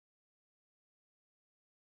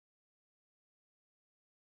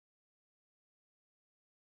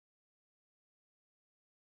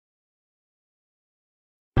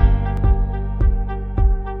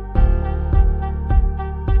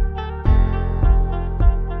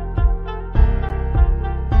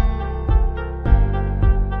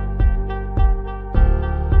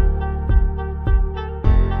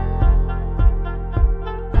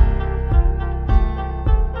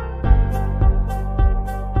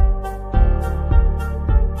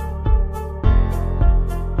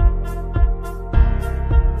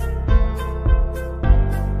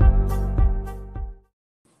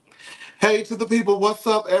Hey to the people, what's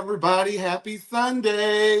up, everybody? Happy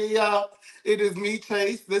Sunday. It is me,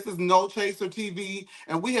 Chase. This is No Chaser TV,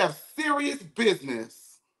 and we have serious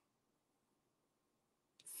business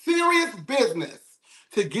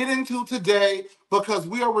to get into today because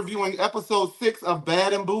we are reviewing episode 6 of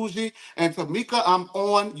Bad and Bougie. And Tameka, I'm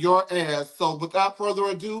on your ass. So without further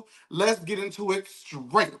ado, let's get into it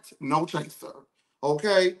straight. No chaser.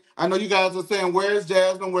 Okay? I know you guys are saying, where's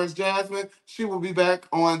Jasmine? Where's Jasmine? She will be back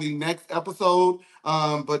on the next episode.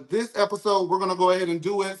 But this episode, we're going to go ahead and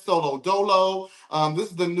do it solo dolo.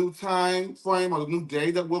 This is the new time frame or the new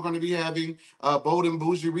day that we're going to be having Bold and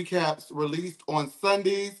Bougie recaps released on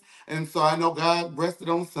Sundays. And so I know God rested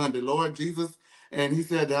on Sunday, Lord Jesus, and He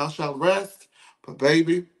said, "Thou shalt rest." But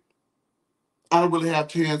baby, I don't really have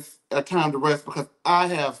time to rest because I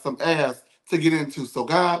have some ass to get into. So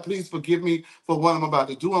God, please forgive me for what I'm about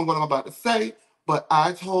to do and what I'm about to say. But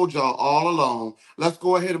I told y'all all along. Let's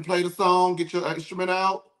go ahead and play the song. Get your instrument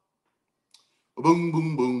out. Boom,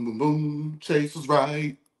 boom, boom, boom, boom. Chase was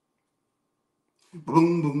right.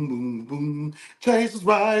 Boom, boom, boom, boom. Chase was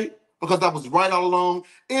right. Because I was right all along.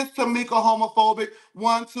 Is Tameka homophobic?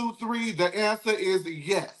 1, 2, 3. The answer is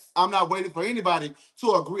yes. I'm not waiting for anybody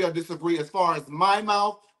to agree or disagree. As far as my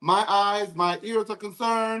mouth, my eyes, my ears are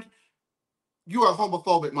concerned, you are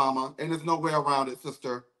homophobic, mama, and there's no way around it,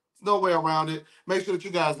 sister. There's no way around it. Make sure that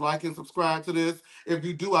you guys like and subscribe to this. If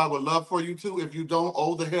you do, I would love for you to. If you don't,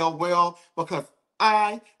 oh the hell well, because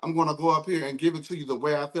I am going to go up here and give it to you the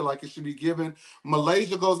way I feel like it should be given.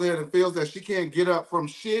 Malaysia goes ahead and feels that she can't get up from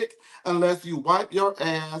shit unless you wipe your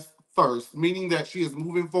ass first, meaning that she is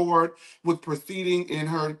moving forward with proceeding in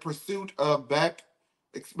her pursuit of back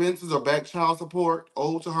expenses or back child support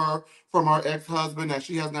owed to her from her ex-husband, that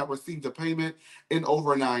she has not received a payment in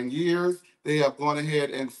over 9 years. They have gone ahead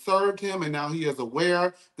and served him, and now he is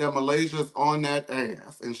aware that Malaysia is on that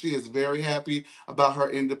ass, and she is very happy about her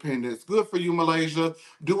independence. Good for you, Malaysia.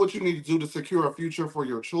 Do what you need to do to secure a future for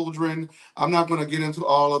your children. I'm not going to get into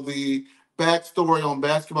all of the backstory on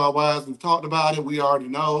Basketball Wives. We've talked about it. We already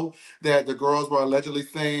know that the girls were allegedly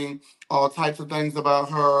saying all types of things about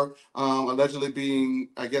her, allegedly being,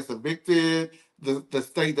 I guess, evicted, the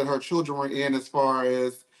state that her children were in as far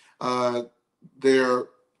as their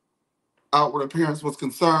outward appearance was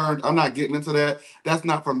concerned. I'm not getting into that. That's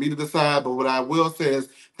not for me to decide. But what I will say is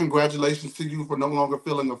congratulations to you for no longer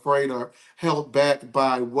feeling afraid or held back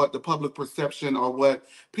by what the public perception or what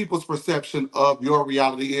people's perception of your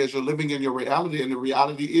reality is. You're living in your reality, and the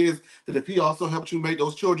reality is that if he also helped you make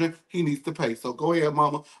those children, he needs to pay. So go ahead,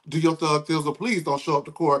 mama, do your thug thizzle. Please don't show up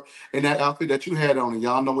to court in that outfit that you had on. And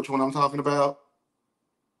y'all know which one I'm talking about.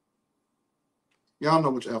 Y'all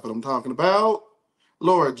know which outfit I'm talking about.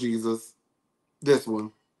 Lord Jesus. This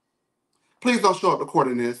one. Please don't show up to court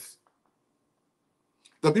in this.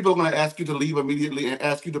 The people are going to ask you to leave immediately and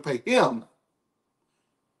ask you to pay him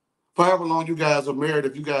for however long you guys are married.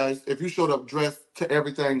 If you showed up dressed to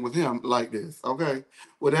everything with him like this, okay?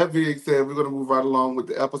 With that being said, we're going to move right along with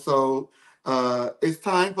the episode. It's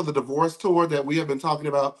time for the divorce tour that we have been talking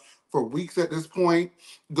about for weeks at this point.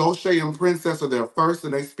 Goshay and Princess are there first,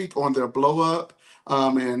 and they speak on their blow up.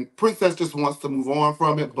 And Princess just wants to move on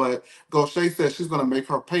from it, but Goshay says she's going to make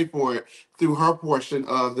her pay for it through her portion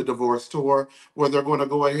of the divorce tour, where they're going to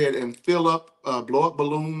go ahead and blow up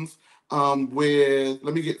balloons with,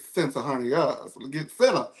 let me get sense of honey, guys. Let's get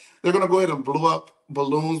center. They're going to go ahead and blow up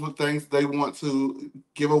balloons with things they want to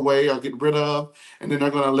give away or get rid of, and then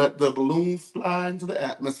they're going to let the balloons fly into the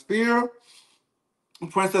atmosphere.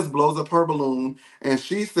 Princess blows up her balloon, and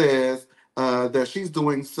she says that she's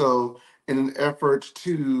doing so in an effort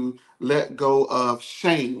to let go of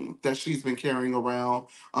shame that she's been carrying around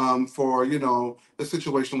for, the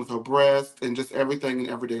situation with her breast and just everything in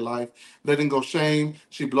everyday life. Letting go shame.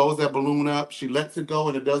 She blows that balloon up. She lets it go,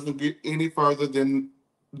 and it doesn't get any further than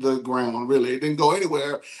the ground, really. It didn't go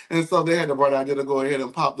anywhere. And so they had the bright idea to go ahead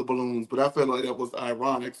and pop the balloons. But I felt like that was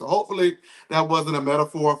ironic. So hopefully that wasn't a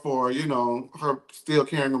metaphor for, her still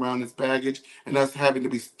carrying around this baggage and us having to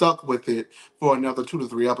be stuck with it for another 2 to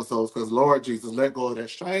 3 episodes. Because Lord Jesus, let go of that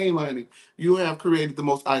shame, honey. You have created the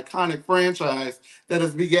most iconic franchise that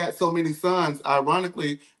has begat so many sons.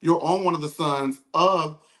 Ironically, you're on one of the sons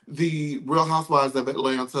of the Real Housewives of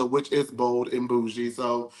Atlanta, which is Bold and Bougie.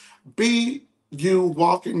 So be you,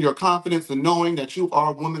 walk in your confidence and knowing that you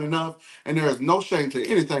are woman enough, and there is no shame to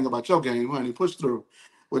anything about your game, honey. Push through.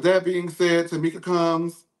 With that being said, Tameka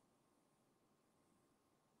comes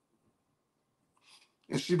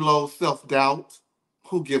and she blows self-doubt.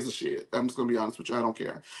 Who gives a shit? I'm just going to be honest with you. I don't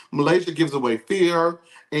care. Malaysia gives away fear,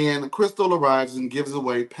 and Crystal arrives and gives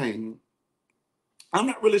away pain. I'm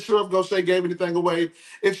not really sure if Goshay gave anything away.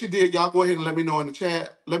 If she did, y'all go ahead and let me know in the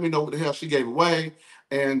chat. Let me know what the hell she gave away,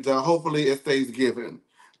 and hopefully it stays given.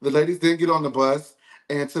 The ladies did get on the bus,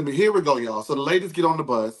 and to me, here we go, y'all. So the ladies get on the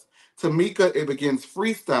bus. Tameka, it begins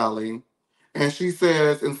freestyling, and she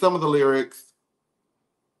says in some of the lyrics,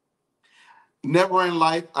 "Never in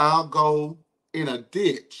life I'll go in a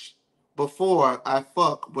ditch before I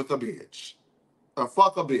fuck with a bitch, or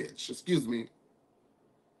fuck a bitch." Excuse me.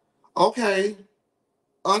 Okay,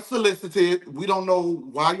 unsolicited. We don't know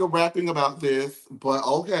why you're rapping about this, but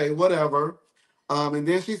okay, whatever. And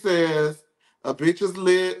then she says, "A bitch is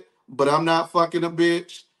lit, but I'm not fucking a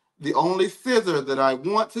bitch. The only scissor that I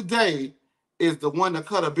want today is the one to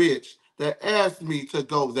cut a bitch that asked me to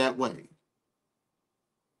go that way."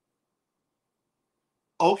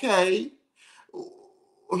 Okay.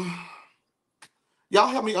 Y'all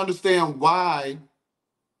help me understand why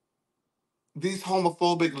these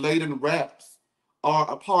homophobic laden raps are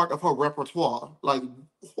a part of her repertoire. Like,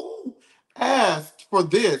 who asked for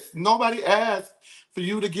this? Nobody asked for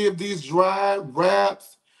you to give these dry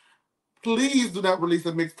raps. Please do not release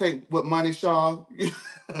a mixtape with Money Shaw.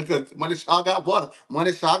 Because Money Shaw got water.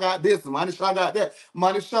 Money Shaw got this. Money Shaw got that.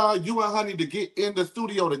 Money Shaw, you and her need to get in the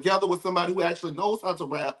studio together with somebody who actually knows how to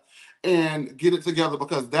rap and get it together,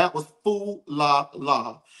 because that was foo la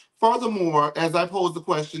la. Furthermore, as I posed the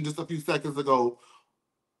question just a few seconds ago,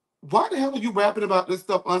 why the hell are you rapping about this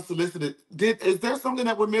stuff unsolicited? Is there something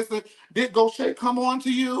that we're missing? Did Goshay come on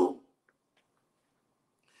to you?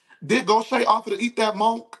 Did Goshay offer to eat that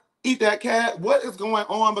monk, eat that cat? What is going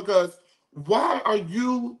on? Because why are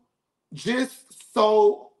you just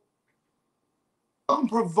so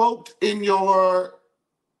unprovoked in your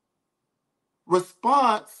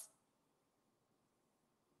response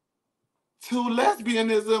to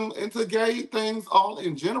lesbianism and to gay things all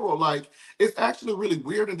in general? Like, it's actually really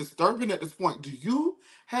weird and disturbing at this point. Do you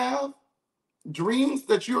have dreams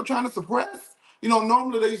that you're trying to suppress? You know,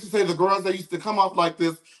 normally they used to say the girls that used to come off like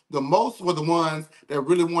this the most were the ones that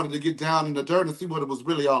really wanted to get down in the dirt and see what it was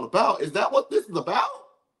really all about. Is that what this is about?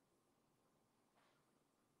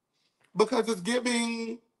 Because it's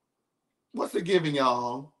giving, what's it giving,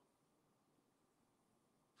 y'all?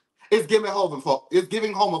 It's giving homophobe. It's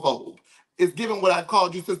giving homophobe. It's giving what I've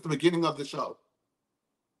called you since the beginning of the show.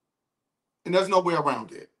 And there's no way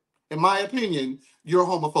around it. In my opinion, you're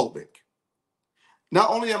homophobic. Not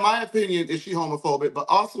only in my opinion is she homophobic, but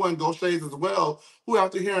also in Gaucher's as well, who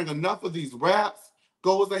after hearing enough of these raps,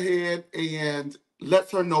 goes ahead and lets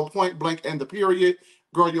her know point blank and the period,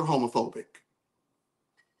 girl, you're homophobic.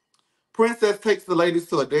 Princess takes the ladies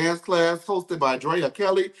to a dance class hosted by Drea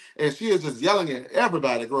Kelly, and she is just yelling at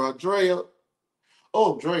everybody, girl. Drea,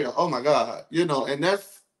 oh my God. You know, and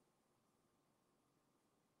that's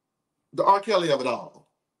the R. Kelly of it all.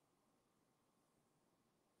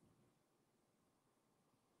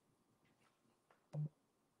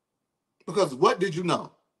 Because what did you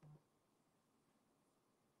know?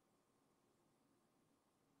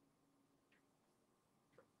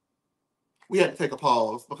 We had to take a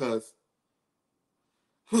pause because,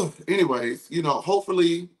 anyways, you know,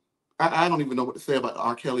 hopefully, I don't even know what to say about the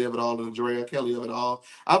R. Kelly of it all and the Drea Kelly of it all.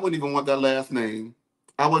 I wouldn't even want that last name.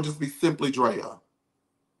 I would just be simply Drea.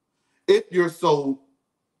 If you're so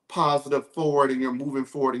positive forward and you're moving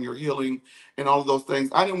forward and you're healing and all of those things.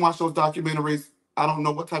 I didn't watch those documentaries. I don't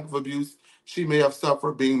know what type of abuse she may have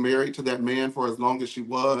suffered being married to that man for as long as she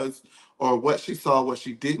was, or what she saw, what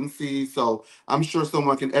she didn't see. So I'm sure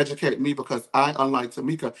someone can educate me, because I, unlike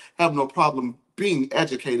Tameka, have no problem being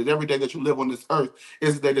educated. Every day that you live on this earth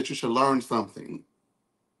is the day that you should learn something.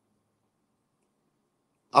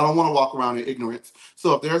 I don't want to walk around in ignorance.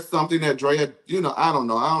 So if there's something that Drea, you know, I don't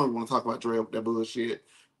know. I don't even want to talk about Drea with that bullshit.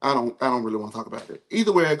 I don't really want to talk about it.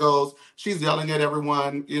 Either way it goes, she's yelling at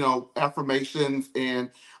everyone, you know, affirmations, and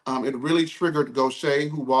it really triggered Gaucher,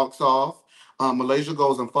 who walks off. Malaysia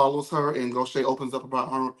goes and follows her, and Gaucher opens up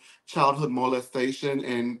about her childhood molestation,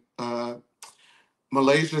 and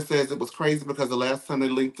Malaysia says it was crazy because the last time they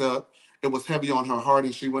linked up, it was heavy on her heart,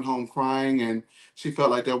 and she went home crying, and she felt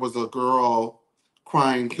like there was a girl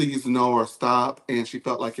crying, "Please no" or "Stop," and she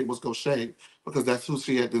felt like it was Gaucher, because that's who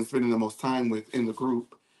she had been spending the most time with in the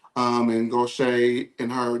group. And Gaucher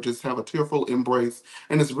and her just have a tearful embrace,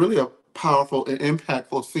 and it's really a powerful and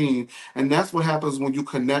impactful scene. And that's what happens when you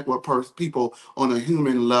connect with people on a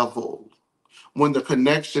human level, when the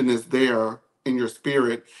connection is there in your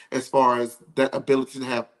spirit, as far as that ability to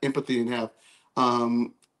have empathy and have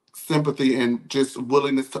um, sympathy and just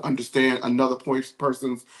willingness to understand another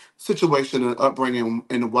person's situation and upbringing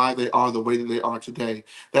and why they are the way that they are today.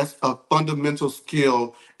 That's a fundamental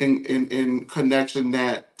skill in connection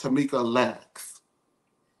that Tameka lacks.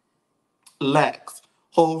 lacks,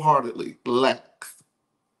 wholeheartedly lacks.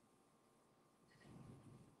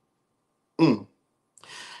 Mm.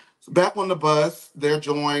 Back on the bus, they're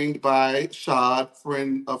joined by Shad,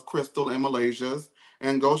 friend of Crystal in Malaysia's,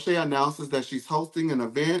 and Goshe announces that she's hosting an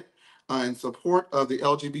event in support of the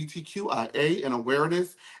LGBTQIA and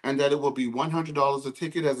awareness, and that it will be $100 a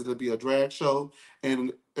ticket as it will be a drag show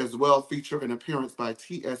and as well feature an appearance by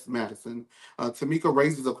T.S. Madison. Tameka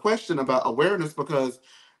raises a question about awareness because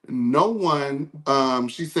no one,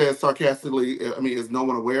 she says sarcastically, I mean, is no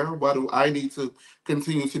one aware? Why do I need to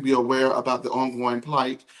continue to be aware about the ongoing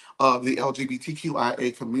plight of the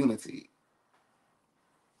LGBTQIA community?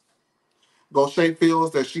 Goshe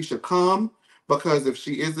feels that she should come because if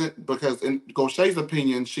she isn't, because in Goshe's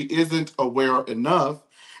opinion, she isn't aware enough,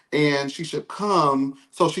 and she should come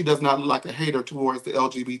so she does not look like a hater towards the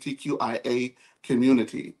LGBTQIA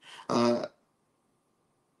community. Uh,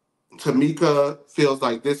 Tameka feels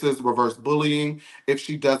like this is reverse bullying if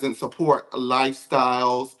she doesn't support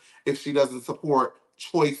lifestyles, if she doesn't support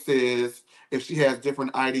choices, if she has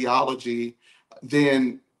different ideology,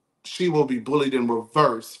 then she will be bullied in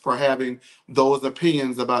reverse for having those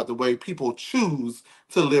opinions about the way people choose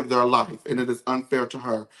to live their life, and it is unfair to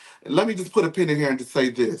her. Let me just put a pin in here and just say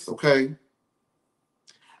this, okay?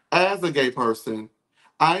 As a gay person,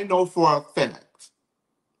 I know for a fact,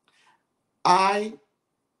 I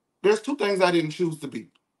there's two things I didn't choose to be.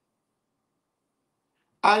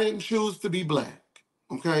 I didn't choose to be black.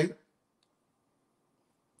 Okay?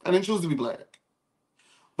 I didn't choose to be black.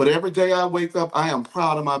 But every day I wake up, I am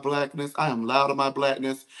proud of my blackness. I am loud of my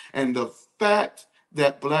blackness. And the fact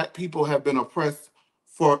that black people have been oppressed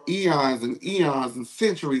for eons and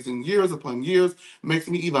centuries and years upon years makes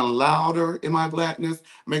me even louder in my blackness,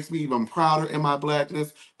 makes me even prouder in my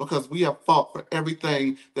blackness, because we have fought for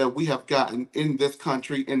everything that we have gotten in this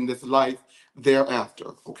country, in this life,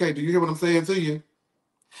 thereafter. Okay, do you hear what I'm saying to you?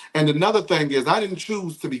 And another thing is, I didn't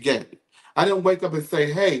choose to be gay. I didn't wake up and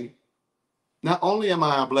say, hey, not only am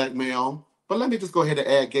I a black male, but let me just go ahead and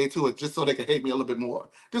add gay to it just so they can hate me a little bit more.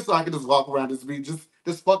 Just so I can just walk around this be just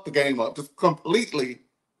fuck the game up. Just completely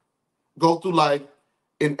go through life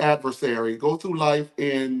in adversary, go through life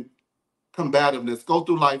in combativeness, go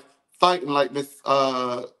through life fighting like Miss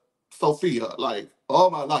Sophia, like all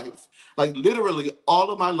my life. Like literally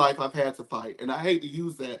all of my life I've had to fight. And I hate to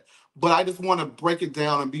use that, but I just want to break it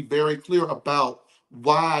down and be very clear about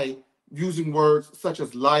why using words such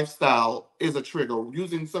as lifestyle is a trigger,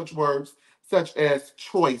 using such words such as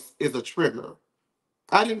choice is a trigger.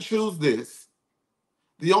 I didn't choose this.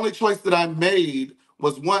 The only choice that I made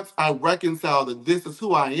was once I reconciled that this is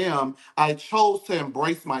who I am, I chose to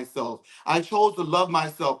embrace myself. I chose to love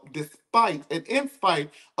myself despite and in spite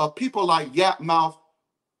of people like Yap Mouth,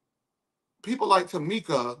 people like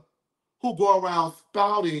Tameka, who go around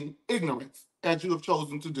spouting ignorance as you have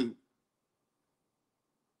chosen to do.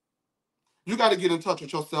 You got to get in touch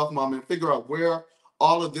with yourself, mom, and figure out where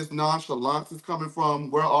all of this nonchalance is coming from,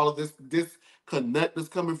 where all of this disconnect is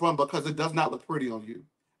coming from, because it does not look pretty on you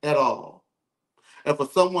at all. And for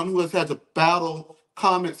someone who has had to battle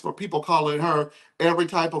comments for people calling her every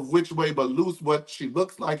type of which way but loose what she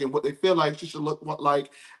looks like and what they feel like she should look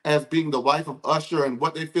like as being the wife of Usher and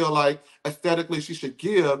what they feel like aesthetically she should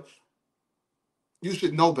give, you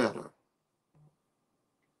should know better.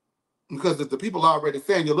 Because if the people are already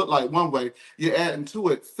saying you look like one way, you're adding to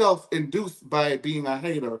it self-induced by being a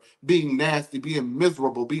hater, being nasty, being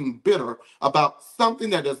miserable, being bitter about something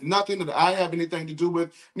that does nothing that I have anything to do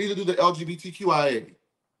with, neither do the LGBTQIA.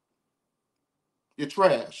 You're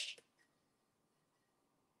trash.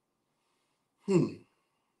 Hmm.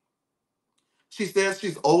 She says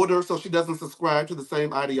she's older, so she doesn't subscribe to the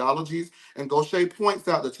same ideologies. And Goshe points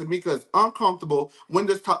out that Tameka is uncomfortable when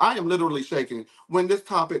I am literally shaking when this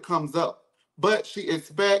topic comes up. But she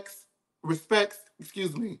excuse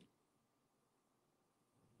me.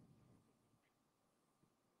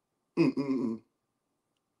 Mm-mm-mm.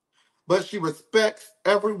 But she respects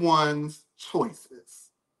everyone's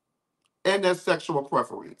choices and their sexual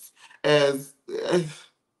preference. As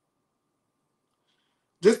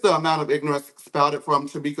just the amount of ignorance spouted from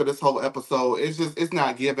Tameka this whole episode, it's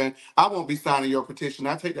not given. I won't be signing your petition.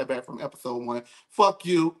 I take that back from episode 1. Fuck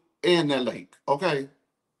you and that lake, okay?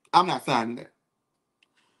 I'm not signing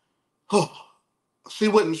it. She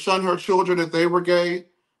wouldn't shun her children if they were gay,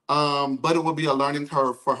 but it would be a learning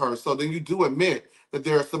curve for her. So then you do admit that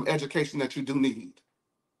there is some education that you do need.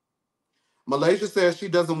 Malaysia says she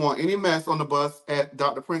doesn't want any mess on the bus at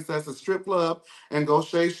Dr. Princess's strip club. And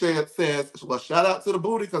Goshe says, well, shout out to the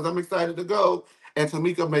booty because I'm excited to go. And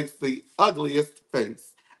Tameka makes the ugliest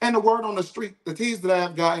face. And the word on the street, the tease that I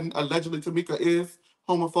have gotten, allegedly Tameka is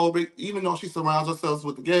homophobic, even though she surrounds herself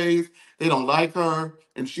with the gays. They don't like her,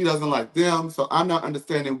 and she doesn't like them. So I'm not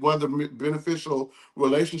understanding where the beneficial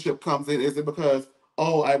relationship comes in. Is it because,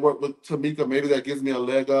 oh, I work with Tameka, maybe that gives me a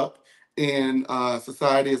leg up in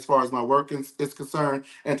society as far as my work is concerned,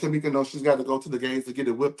 and Tameka knows she's got to go to the gays to get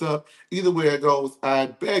it whipped up. Either way it goes, I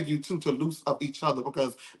beg you two to loose up each other,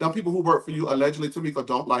 because now people who work for you, allegedly Tameka,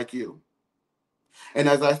 don't like you. And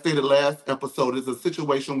as I stated last episode, it's a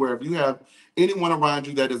situation where if you have anyone around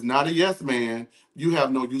you that is not a yes man, you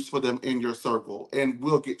have no use for them in your circle. And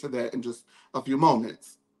we'll get to that in just a few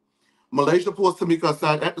moments. Malaysia pulls Tameka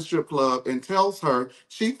aside at the strip club and tells her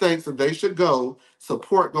she thinks that they should go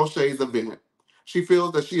support Gaucher's event. She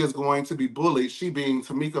feels that she is going to be bullied. She, being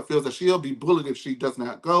Tameka, feels that she'll be bullied if she does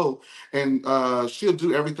not go. And she'll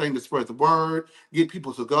do everything to spread the word, get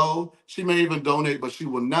people to go. She may even donate, but she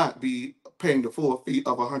will not be paying the full fee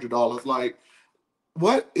of $100. Like,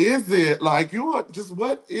 what is it? Like, you're just,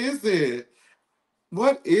 what is it?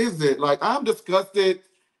 What is it? Like, I'm disgusted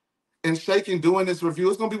and shaking doing this review.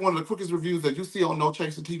 It's gonna be one of the quickest reviews that you see on No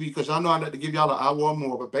Chaser TV, because y'all know I like to give y'all an hour or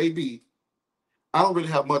more. But baby, I don't really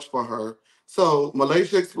have much for her. So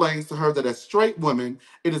Malaysia explains to her that as straight women,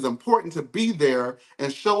 it is important to be there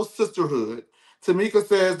and show sisterhood. Tameka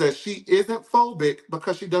says that she isn't phobic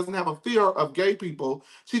because she doesn't have a fear of gay people.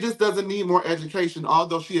 She just doesn't need more education,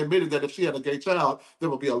 although she admitted that if she had a gay child, there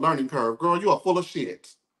would be a learning curve. Girl, you are full of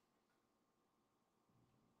shit.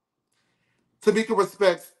 Tameka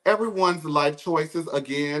respects everyone's life choices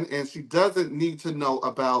again, and she doesn't need to know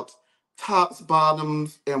about tops,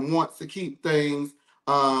 bottoms, and wants to keep things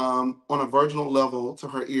on a virginal level to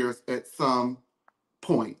her ears at some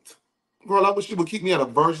point. Girl, I wish you would keep me at a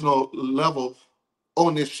virginal level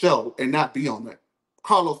on this show and not be on it.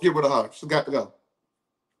 Carlos, get rid of her. She's got to go.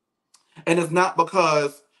 And it's not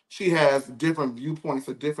because she has different viewpoints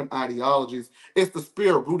or different ideologies. It's the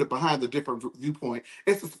spirit rooted behind the different viewpoint.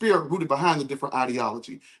 It's the spirit rooted behind the different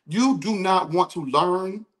ideology. You do not want to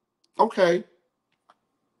learn, okay,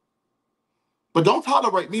 but don't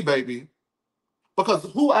tolerate me, baby, because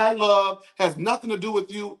who I love has nothing to do with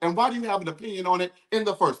you. And why do you have an opinion on it in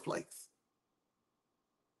the first place?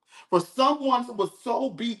 For someone who was so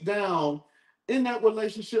beat down in that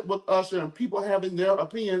relationship with Usher and people having their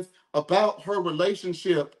opinions about her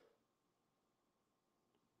relationship,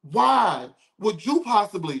 why would you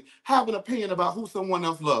possibly have an opinion about who someone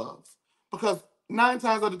else loves? Because 9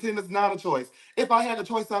 times out of 10, it's not a choice. If I had a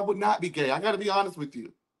choice, I would not be gay. I got to be honest with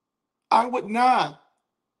you. I would not.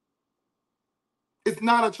 It's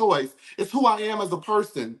not a choice. It's who I am as a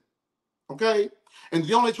person. Okay? And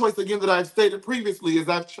the only choice, again, that I've stated previously is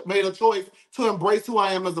I've made a choice to embrace who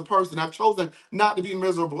I am as a person. I've chosen not to be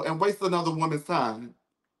miserable and waste another woman's time.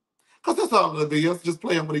 Because that's all it'll be. Us just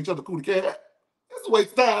playing with each other, cootie cat. It's a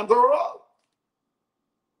waste of time, girl.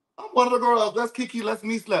 I'm one of the girls. Let's kiki, let's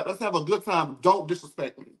knee slap. Let's have a good time. Don't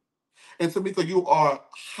disrespect me. And Tameka, you are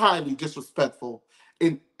highly disrespectful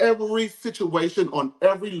in every situation on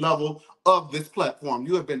every level of this platform.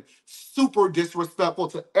 You have been super disrespectful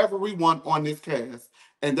to everyone on this cast.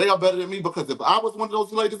 And they are better than me, because if I was one of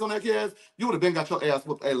those ladies on that cast, you would have been got your ass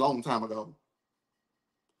whooped a long time ago.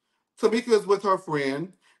 Tameka is with her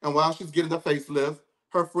friend, and while she's getting the facelift,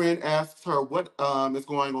 her friend asks her what is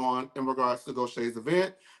going on in regards to Gaucher's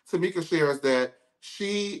event. Tameka shares that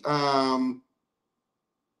she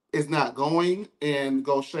is not going, and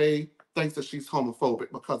Gaucher thinks that she's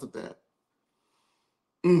homophobic because of that.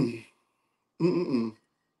 Mm. Mm-mm-mm.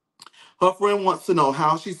 Her friend wants to know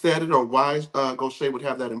how she said it or why Gaucher would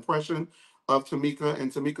have that impression of Tameka,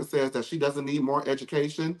 and Tameka says that she doesn't need more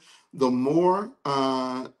education. The more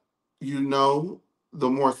you know, the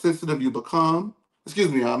more sensitive you become.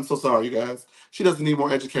 Excuse me, I'm so sorry, you guys. She doesn't need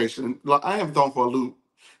more education. Like, I am thrown for a loop.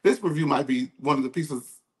 This review might be one of the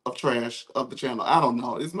pieces of trash of the channel. I don't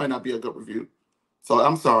know. This might not be a good review. So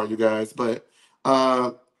I'm sorry, you guys. But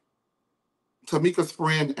uh, Tameka's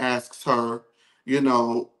friend asks her, you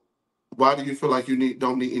know, why do you feel like you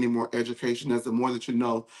don't need any more education? As the more that you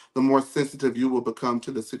know, the more sensitive you will become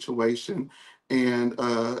to the situation. And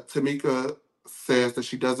Tameka says that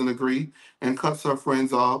she doesn't agree and cuts her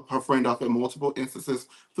friend off in multiple instances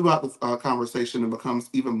throughout the conversation, and becomes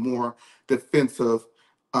even more defensive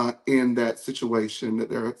in that situation that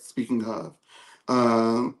they're speaking of.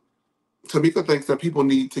 Um, Tameka thinks that people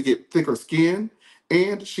need to get thicker skin,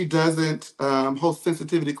 and she doesn't host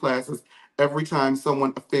sensitivity classes every time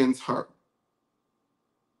someone offends her.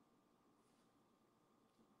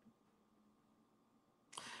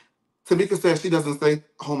 Tameka says she doesn't say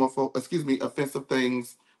offensive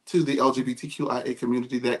things to the LGBTQIA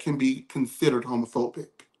community that can be considered homophobic.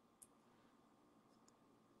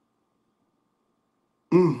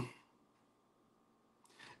 Mm.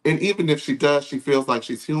 And even if she does, she feels like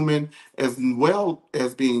she's human as well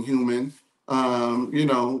as being human.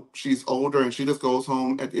 She's older and she just goes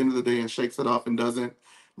home at the end of the day and shakes it off and doesn't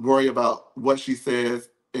worry about what she says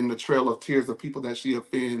in the trail of tears of people that she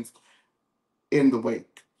offends in the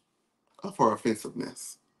wake of her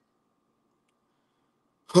offensiveness.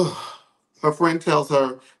 Her friend tells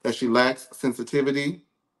her that she lacks sensitivity,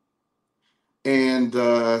 and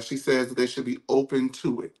she says that they should be open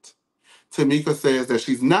to it. Tameka says that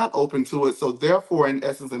she's not open to it, so therefore, in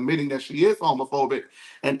essence, admitting that she is homophobic,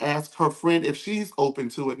 and asks her friend if she's open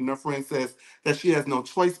to it, and her friend says that she has no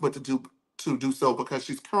choice but to do so because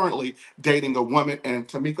she's currently dating a woman, and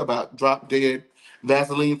Tameka about drop dead,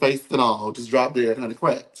 Vaseline face and all, just drop dead, honey,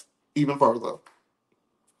 cracked even further.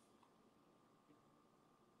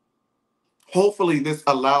 Hopefully, this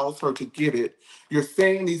allows her to get it. You're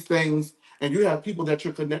saying these things, and you have people that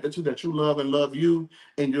you're connected to that you love and love you,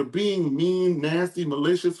 and you're being mean, nasty,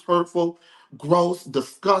 malicious, hurtful, gross,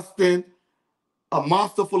 disgusting, a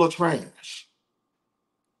monster full of trash.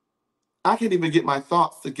 I can't even get my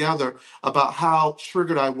thoughts together about how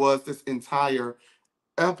triggered I was this entire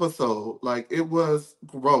episode. Like, it was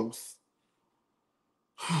gross.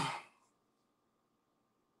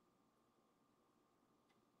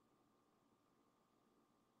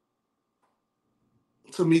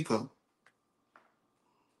 Tameka,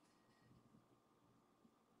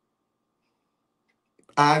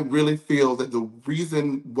 I really feel that the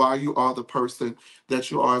reason why you are the person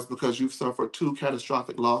that you are is because you've suffered two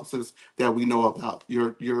catastrophic losses that we know about.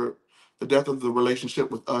 Your the death of the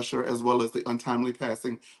relationship with Usher, as well as the untimely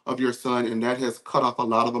passing of your son, and that has cut off a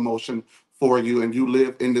lot of emotion for you. And you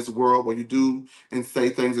live in this world where you do and say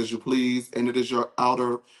things as you please, and it is your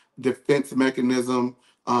outer defense mechanism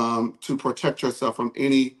to protect yourself from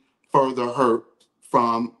any further hurt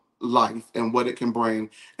from life and what it can bring.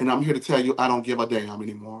 And I'm here to tell you, I don't give a damn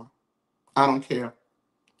anymore. I don't care.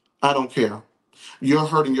 I don't care. You're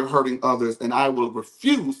hurting others, and I will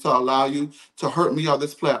refuse to allow you to hurt me on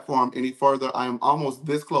this platform any further. I am almost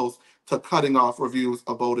this close to cutting off reviews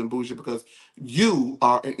of Bold and Bougie because you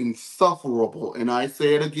are an insufferable, and I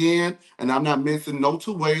say it again, and I'm not missing no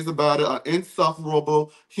two ways about it, an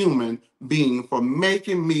insufferable human being for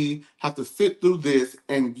making me have to sit through this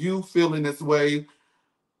and you feeling this way.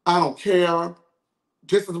 I don't care.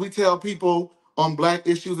 Just as we tell people on Black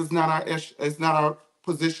issues, it's not our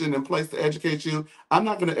position and place to educate you. I'm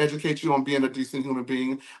not going to educate you on being a decent human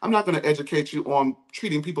being. I'm not going to educate you on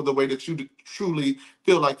treating people the way that you truly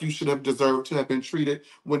feel like you should have deserved to have been treated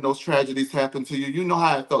when those tragedies happened to you. You know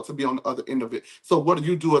how it felt to be on the other end of it. So what do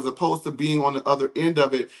you do as opposed to being on the other end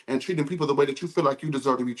of it and treating people the way that you feel like you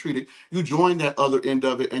deserve to be treated? You join that other end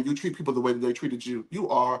of it and you treat people the way that they treated you. You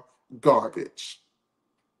are garbage.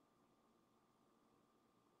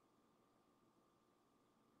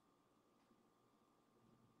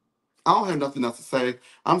 I don't have nothing else to say.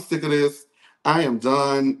 I'm sick of this. I am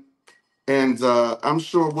done. And I'm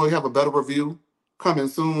sure we'll have a better review coming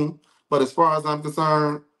soon. But as far as I'm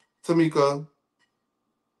concerned, Tameka,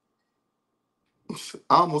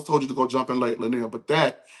 I almost told you to go jump in Lake Lanier, but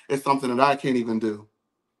that is something that I can't even do.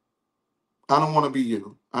 I don't want to be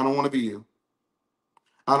you. I don't want to be you.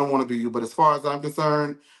 I don't want to be you. But as far as I'm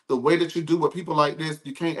concerned, the way that you do with people like this,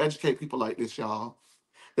 you can't educate people like this, y'all.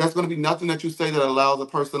 There's going to be nothing that you say that allows a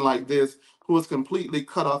person like this, who is completely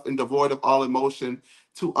cut off and devoid of all emotion,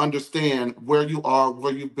 to understand where you are,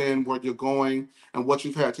 where you've been, where you're going, and what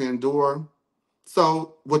you've had to endure.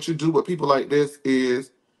 So, what you do with people like this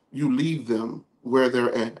is you leave them where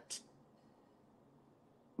they're at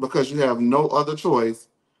because you have no other choice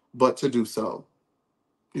but to do so.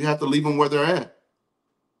 You have to leave them where they're at.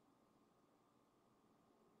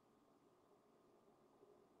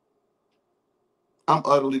 I'm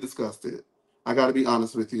utterly disgusted. I got to be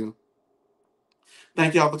honest with you.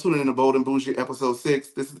 Thank y'all for tuning in to Bold and Bougie episode 6.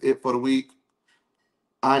 This is it for the week.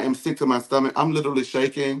 I am sick to my stomach. I'm literally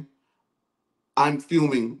shaking. I'm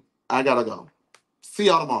fuming. I gotta go. See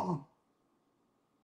y'all tomorrow.